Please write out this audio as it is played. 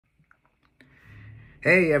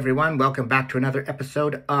Hey everyone, welcome back to another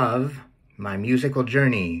episode of my musical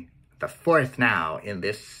journey, the fourth now in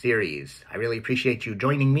this series. I really appreciate you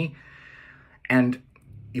joining me, and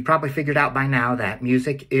you probably figured out by now that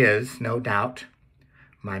music is, no doubt,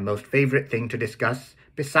 my most favorite thing to discuss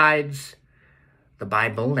besides the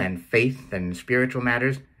Bible and faith and spiritual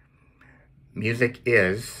matters. Music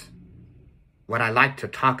is what I like to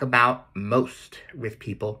talk about most with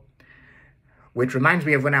people, which reminds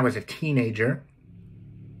me of when I was a teenager.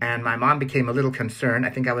 And my mom became a little concerned. I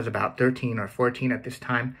think I was about 13 or 14 at this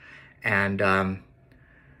time. And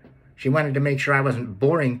she wanted to make sure I wasn't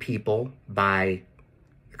boring people by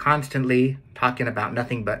constantly talking about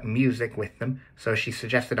nothing but music with them. So she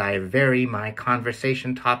suggested I vary my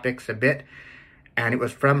conversation topics a bit. And it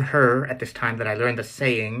was from her at this time that I learned the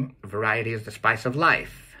saying, variety is the spice of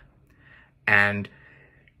life. And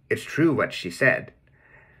it's true what she said.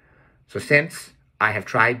 So since I have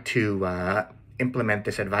tried to implement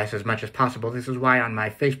this advice as much as possible. This is why on my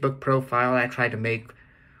Facebook profile I try to make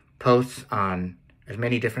posts on as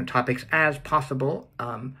many different topics as possible.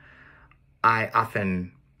 I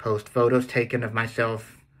often post photos taken of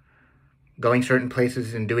myself going certain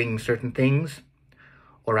places and doing certain things,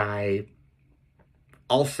 or I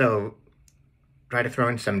also try to throw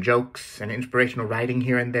in some jokes and inspirational writing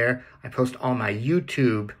here and there. I post all my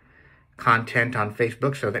YouTube content on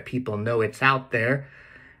Facebook so that people know it's out there,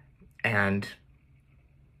 and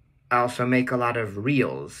I also make a lot of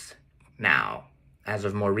reels now. As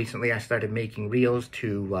of more recently, I started making reels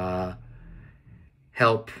to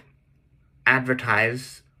help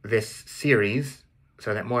advertise this series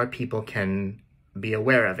so that more people can be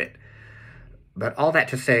aware of it. But all that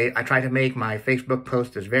to say, I try to make my Facebook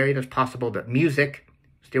posts as varied as possible, but music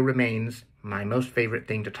still remains my most favorite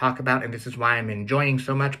thing to talk about, and this is why I'm enjoying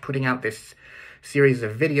so much putting out this series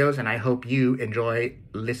of videos, and I hope you enjoy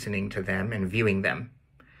listening to them and viewing them.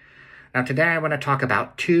 Now today I want to talk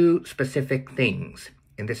about two specific things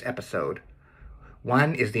in this episode.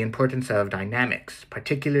 One is the importance of dynamics,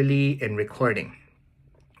 particularly in recording.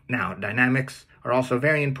 Now, dynamics are also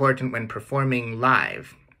very important when performing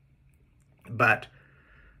live, but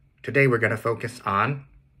today we're going to focus on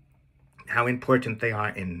how important they are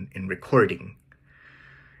in recording.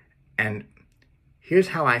 And here's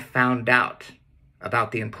how I found out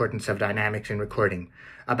about the importance of dynamics in recording.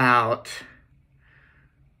 About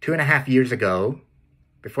 2.5 years ago,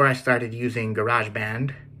 before I started using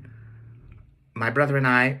GarageBand, my brother and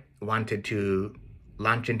I wanted to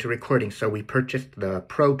launch into recording, so we purchased the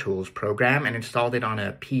Pro Tools program and installed it on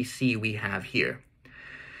a PC we have here.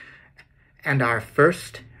 And our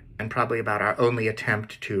first, and probably about our only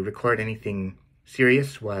attempt to record anything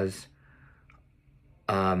serious was,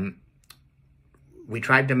 we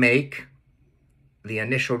tried to make the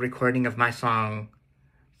initial recording of my song,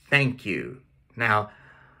 Thank You. Now,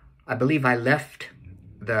 I believe I left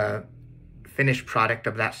the finished product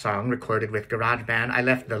of that song recorded with GarageBand. I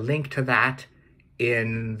left the link to that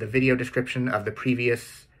in the video description of the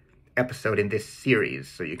previous episode in this series,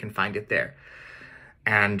 so you can find it there.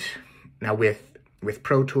 And now with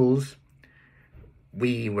Pro Tools,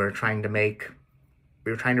 we were trying to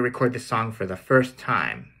record this song for the first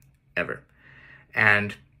time ever.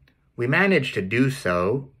 And we managed to do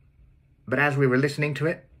so, but as we were listening to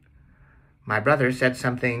it, my brother said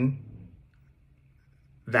something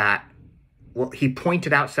that, well, he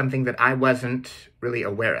pointed out something that I wasn't really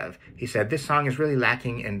aware of. He said, this song is really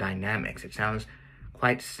lacking in dynamics. It sounds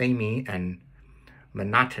quite samey and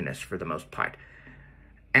monotonous for the most part.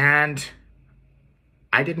 And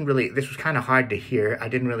this was kind of hard to hear. I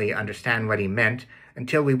didn't really understand what he meant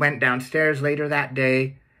until we went downstairs later that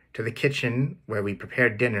day to the kitchen where we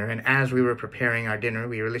prepared dinner. And as we were preparing our dinner,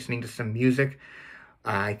 we were listening to some music.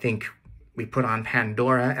 I think we put on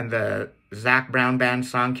Pandora, and the Zac Brown Band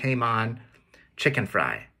song came on, Chicken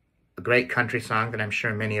Fry, a great country song that I'm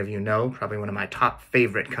sure many of you know, probably one of my top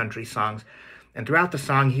favorite country songs. And throughout the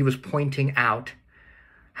song, he was pointing out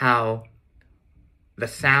how the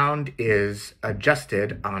sound is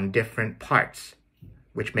adjusted on different parts,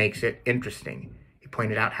 which makes it interesting. He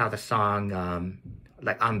pointed out how the song,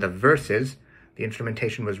 like on the verses, the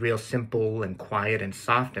instrumentation was real simple and quiet and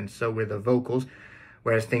soft, and so were the vocals,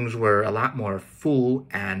 whereas things were a lot more full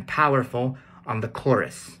and powerful on the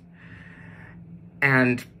chorus.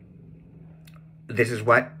 And this is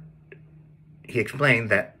what he explained,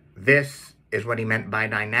 that this is what he meant by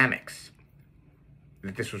dynamics.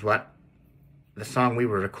 That this was what the song we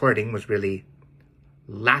were recording was really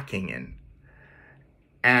lacking in.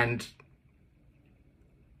 And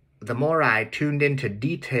the more I tuned into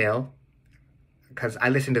detail, because I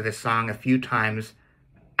listened to this song a few times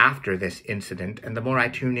after this incident, and the more I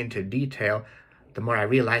tuned into detail, the more I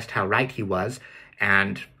realized how right he was.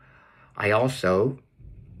 And I also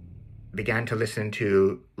began to listen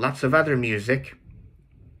to lots of other music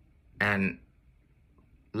and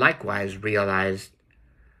likewise realized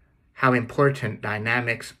how important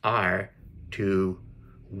dynamics are to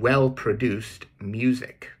well-produced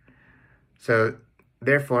music. So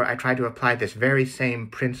therefore, I try to apply this very same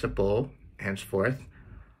principle henceforth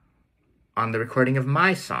on the recording of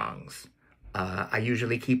my songs. I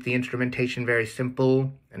usually keep the instrumentation very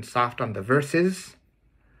simple and soft on the verses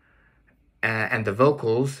and the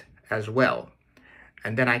vocals as well.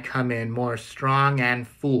 And then I come in more strong and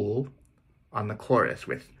full on the chorus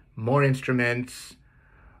with more instruments,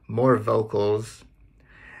 more vocals,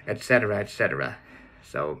 etc., etc.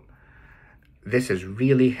 So this has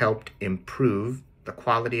really helped improve the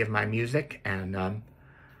quality of my music, and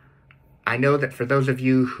I know that for those of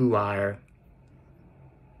you who are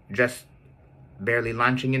just barely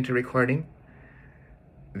launching into recording,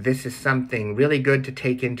 this is something really good to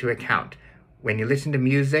take into account. When you listen to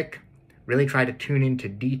music, really try to tune into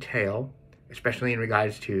detail, especially in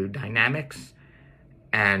regards to dynamics,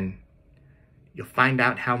 and you'll find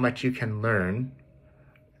out how much you can learn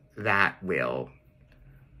that will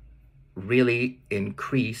really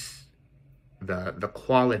increase the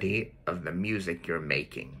quality of the music you're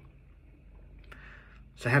making.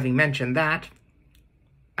 So having mentioned that,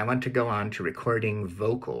 I want to go on to recording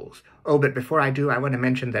vocals. Oh, but before I do, I want to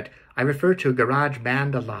mention that I refer to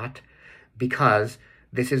GarageBand a lot because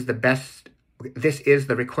this is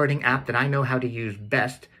the recording app that I know how to use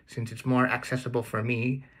best, since it's more accessible for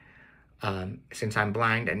me, since I'm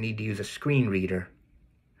blind and need to use a screen reader.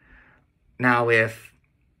 Now, if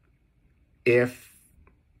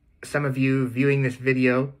some of you viewing this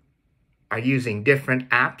video are using different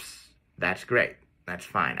apps, that's great. That's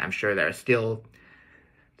fine. I'm sure there are still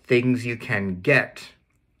things you can get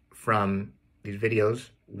from these videos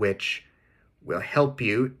which will help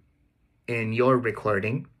you in your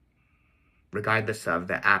recording, regardless of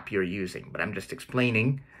the app you're using. But I'm just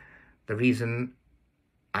explaining the reason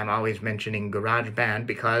I'm always mentioning GarageBand,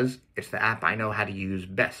 because it's the app I know how to use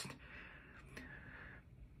best.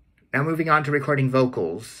 Now, moving on to recording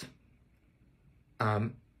vocals.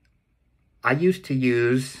 I used to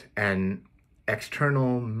use an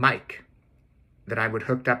external mic that I would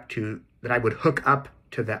hook up to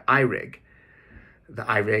the iRig. The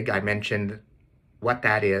iRig, I mentioned what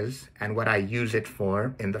that is and what I use it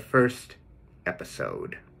for in the first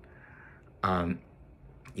episode.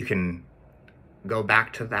 You can go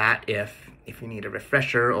back to that if you need a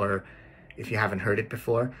refresher or if you haven't heard it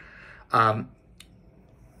before.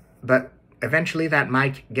 But eventually that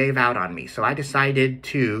mic gave out on me, so I decided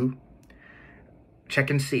to check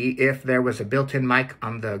and see if there was a built-in mic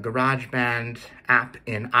on the GarageBand app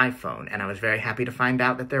in iPhone, and I was very happy to find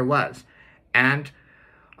out that there was. And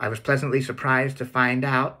I was pleasantly surprised to find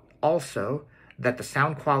out also that the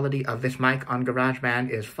sound quality of this mic on GarageBand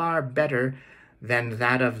is far better than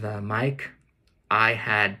that of the mic I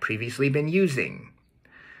had previously been using.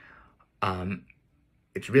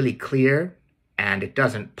 It's really clear, and it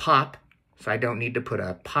doesn't pop, so I don't need to put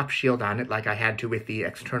a pop shield on it like I had to with the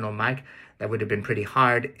external mic. That would have been pretty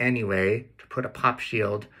hard anyway, to put a pop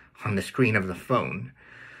shield on the screen of the phone.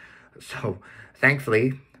 So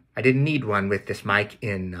thankfully, I didn't need one with this mic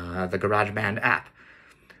in the GarageBand app.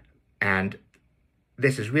 And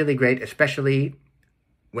this is really great, especially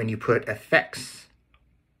when you put effects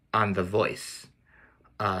on the voice.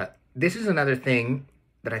 This is another thing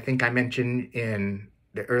that I think I mentioned in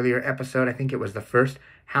the earlier episode. I think it was the first,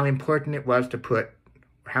 how important it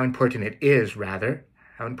is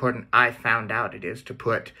how important I found out it is to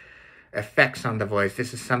put effects on the voice.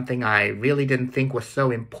 This is something I really didn't think was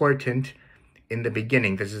so important in the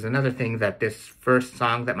beginning. This is another thing that this first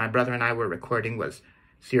song that my brother and I were recording was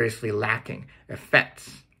seriously lacking.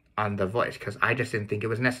 Effects on the voice, because I just didn't think it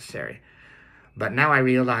was necessary. But now I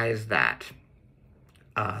realize that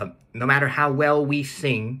no matter how well we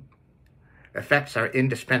sing, effects are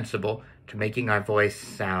indispensable to making our voice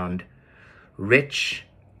sound rich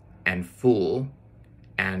and full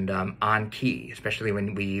and on key, especially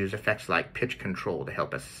when we use effects like pitch control to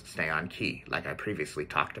help us stay on key, like I previously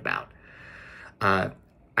talked about. I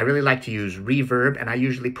really like to use reverb, and I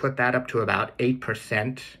usually put that up to about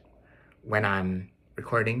 8% when I'm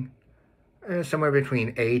recording, somewhere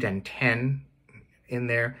between 8 and 10 in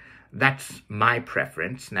there. That's my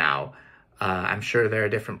preference. Now, I'm sure there are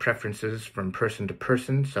different preferences from person to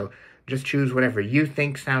person, so just choose whatever you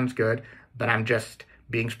think sounds good, but I'm just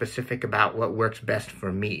being specific about what works best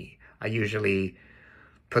for me. I usually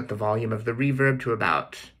put the volume of the reverb to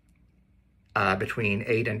about between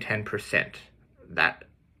 8 and 10%.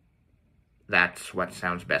 that's what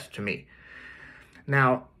sounds best to me.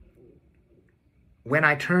 Now, when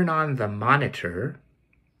I turn on the monitor,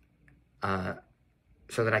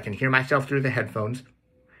 so that I can hear myself through the headphones,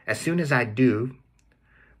 as soon as I do,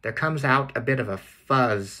 there comes out a bit of a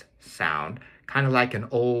fuzz sound, kind of like an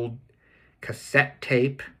old cassette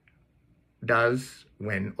tape does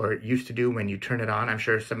when, or it used to do when you turn it on. I'm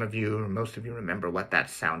sure some of you, or most of you, remember what that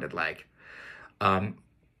sounded like.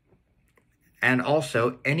 And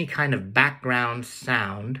also, any kind of background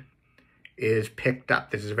sound is picked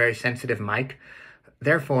up. This is a very sensitive mic.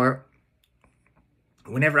 Therefore,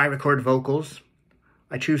 whenever I record vocals,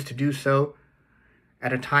 I choose to do so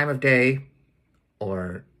at a time of day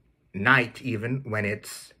or night even when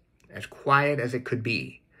it's as quiet as it could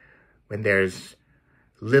be, when there's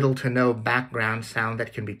little to no background sound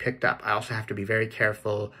that can be picked up. I also have to be very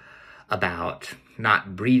careful about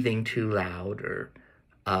not breathing too loud or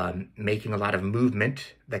making a lot of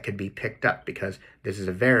movement that could be picked up, because this is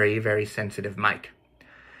a very, very sensitive mic.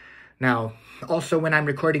 Now, also when I'm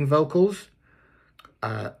recording vocals,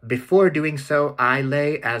 before doing so, I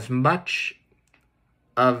lay as much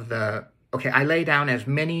of the, I lay down as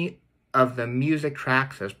many of the music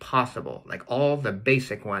tracks as possible, like all the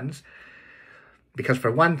basic ones, because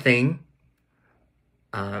for one thing,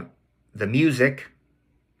 the music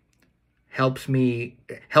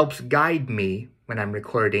helps guide me when I'm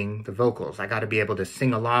recording the vocals. I got to be able to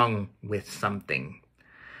sing along with something.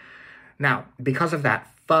 Now, because of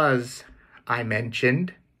that fuzz I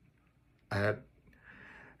mentioned,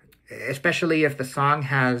 especially if the song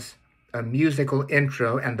has a musical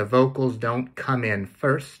intro and the vocals don't come in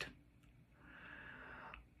first,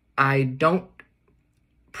 I don't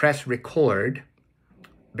press record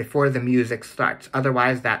before the music starts.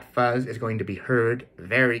 Otherwise, that fuzz is going to be heard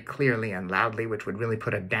very clearly and loudly, which would really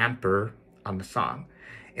put a damper on the song.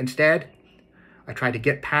 Instead, I try to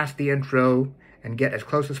get past the intro and get as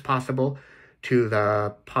close as possible to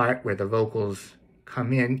the part where the vocals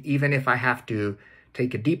come in, even if I have to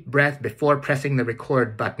take a deep breath before pressing the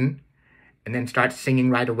record button and then start singing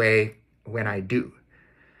right away when I do.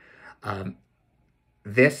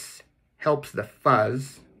 This helps the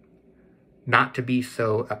fuzz not to be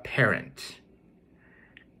so apparent.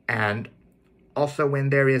 And also when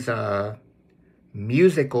there is a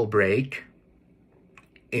musical break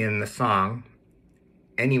in the song,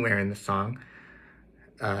 anywhere in the song,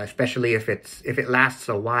 especially if it lasts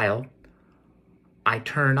a while, I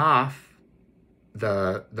turn off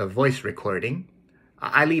the voice recording.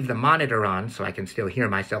 I leave the monitor on so I can still hear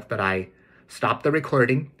myself, but I stop the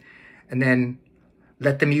recording and then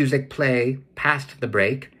let the music play past the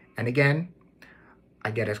break. And again, I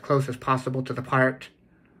get as close as possible to the part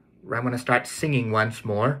where I'm going to start singing once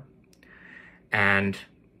more, and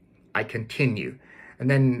I continue. And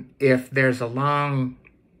then if there's a long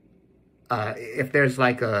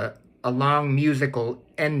musical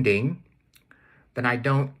ending, then I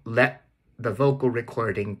don't let the vocal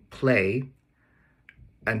recording play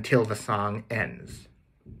until the song ends.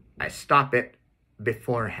 I stop it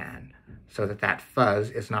beforehand so that fuzz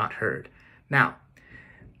is not heard. Now,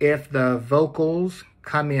 if the vocals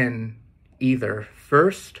come in either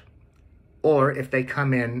first or if they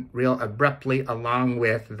come in real abruptly along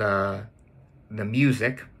with the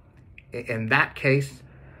music, in that case,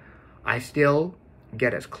 I still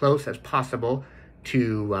get as close as possible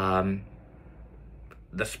to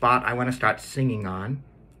the spot I want to start singing on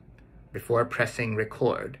before pressing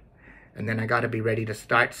record. And then I got to be ready to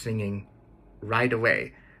start singing right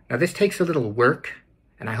away. Now, this takes a little work,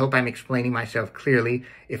 and I hope I'm explaining myself clearly.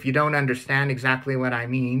 If you don't understand exactly what I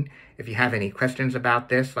mean, if you have any questions about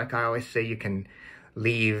this, like I always say, you can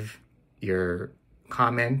leave your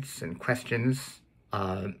comments and questions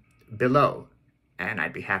below, and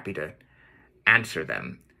I'd be happy to answer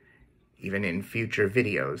them, even in future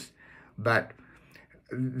videos. But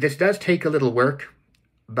this does take a little work,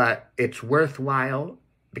 but it's worthwhile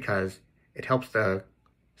because it helps the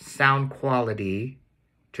sound quality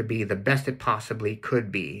to be the best it possibly could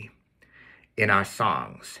be in our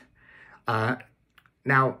songs.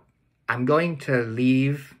 Now, I'm going to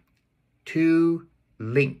leave 2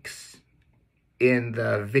 links in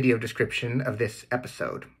the video description of this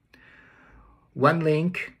episode. One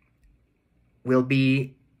link will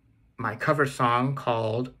be my cover song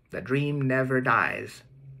called "The Dream Never Dies,"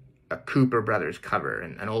 a Cooper Brothers cover,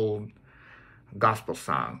 an old gospel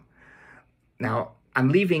song. Now, I'm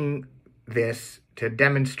leaving this to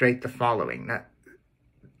demonstrate the following. Now,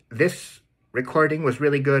 this recording was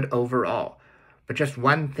really good overall, but just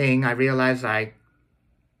one thing I realized I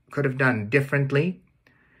could have done differently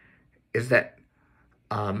is that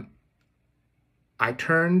I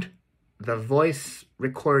turned the voice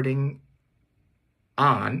recording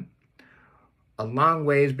on a long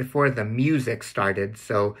ways before the music started,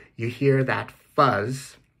 so you hear that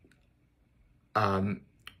fuzz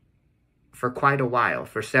for quite a while,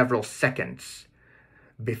 for several seconds,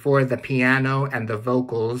 before the piano and the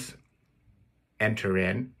vocals enter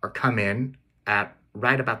in or come in at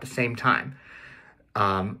right about the same time.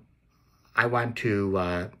 I want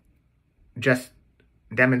to just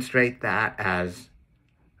demonstrate that as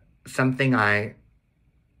something I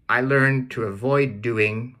learned to avoid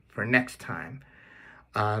doing for next time.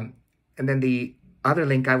 And then the other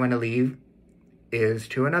link I want to leave is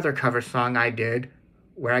to another cover song I did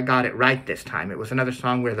where I got it right this time. It was another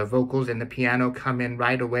song where the vocals and the piano come in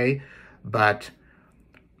right away, but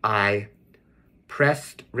I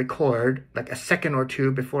pressed record like a second or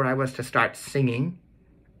two before I was to start singing,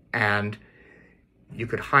 and you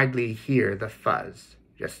could hardly hear the fuzz,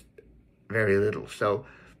 just very little. So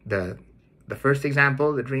the first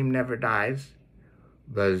example, The Dream Never Dies,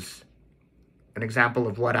 was an example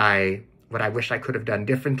of what I wish I could have done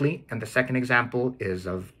differently, and the second example is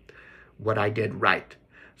of what I did right.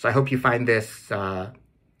 So I hope you find this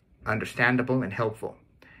understandable and helpful.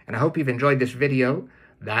 And I hope you've enjoyed this video.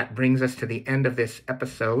 That brings us to the end of this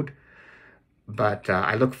episode. But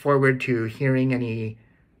I look forward to hearing any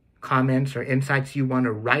comments or insights you want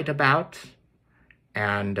to write about.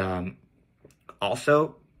 And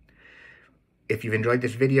also, if you've enjoyed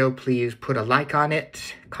this video, please put a like on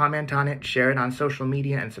it, comment on it, share it on social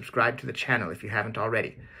media, and subscribe to the channel if you haven't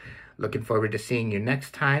already. Looking forward to seeing you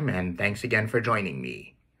next time, and thanks again for joining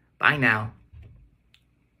me. Bye now.